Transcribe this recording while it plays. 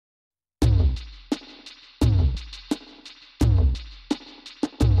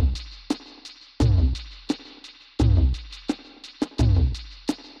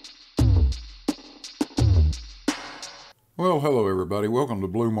Well, hello everybody. Welcome to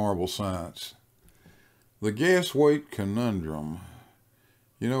Blue Marble Science. The gas weight conundrum.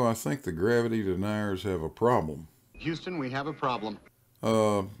 You know, I think the gravity deniers have a problem. Houston, we have a problem.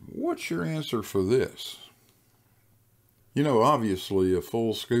 What's your answer for this? You know, obviously a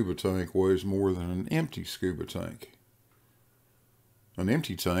full scuba tank weighs more than an empty scuba tank. An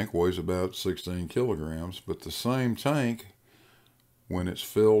empty tank weighs about 16 kilograms, but the same tank, when it's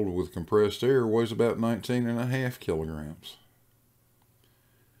filled with compressed air, weighs about 19.5 kilograms.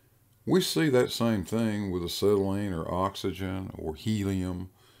 We see that same thing with acetylene or oxygen or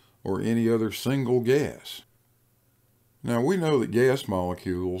helium or any other single gas. Now we know that gas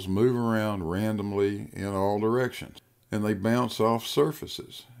molecules move around randomly in all directions and they bounce off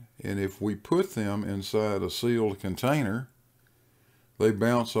surfaces. And if we put them inside a sealed container, they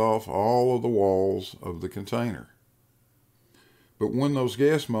bounce off all of the walls of the container. But when those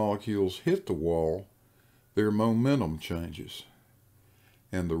gas molecules hit the wall, their momentum changes.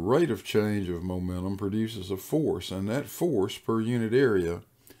 And the rate of change of momentum produces a force, and that force per unit area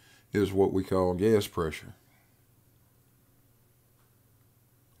is what we call gas pressure.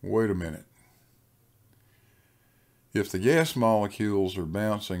 Wait a minute. If the gas molecules are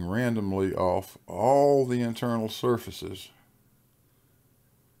bouncing randomly off all the internal surfaces,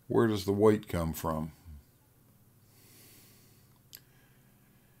 where does the weight come from?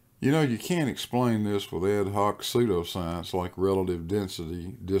 You know, you can't explain this with ad hoc pseudoscience like relative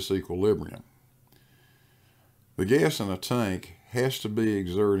density disequilibrium. The gas in a tank has to be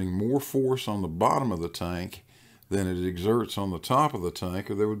exerting more force on the bottom of the tank than it exerts on the top of the tank,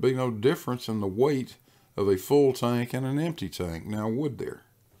 or there would be no difference in the weight of a full tank and an empty tank. Now, would there?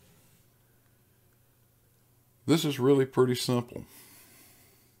 This is really pretty simple.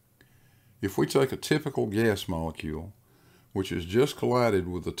 If we take a typical gas molecule, which has just collided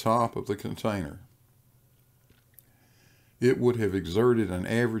with the top of the container, it would have exerted an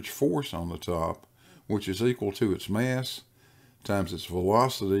average force on the top, which is equal to its mass times its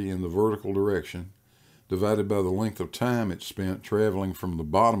velocity in the vertical direction, divided by the length of time it spent traveling from the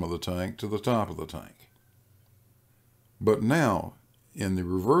bottom of the tank to the top of the tank. But now, in the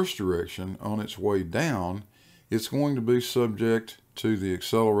reverse direction, on its way down, it's going to be subject to the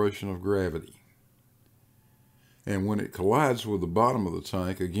acceleration of gravity. And when it collides with the bottom of the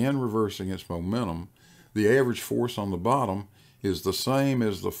tank, again reversing its momentum, the average force on the bottom is the same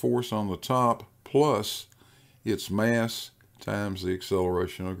as the force on the top plus its mass times the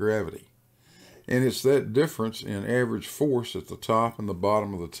acceleration of gravity. And it's that difference in average force at the top and the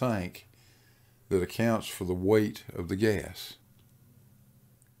bottom of the tank that accounts for the weight of the gas.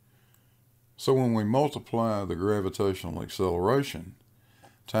 So when we multiply the gravitational acceleration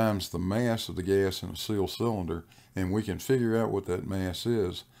times the mass of the gas in a sealed cylinder, and we can figure out what that mass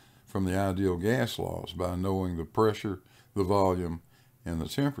is from the ideal gas laws by knowing the pressure, the volume, and the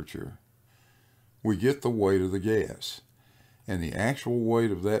temperature, we get the weight of the gas. And the actual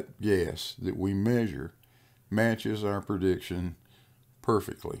weight of that gas that we measure matches our prediction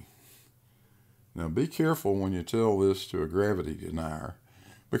perfectly. Now be careful when you tell this to a gravity denier,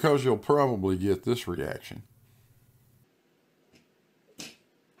 because you'll probably get this reaction.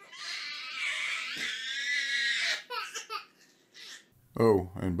 Oh,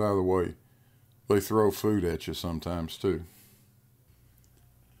 and by the way, they throw food at you sometimes too.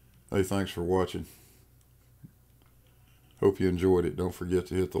 Hey, thanks for watching. Hope you enjoyed it. Don't forget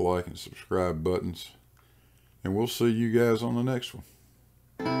to hit the like and subscribe buttons. And we'll see you guys on the next one.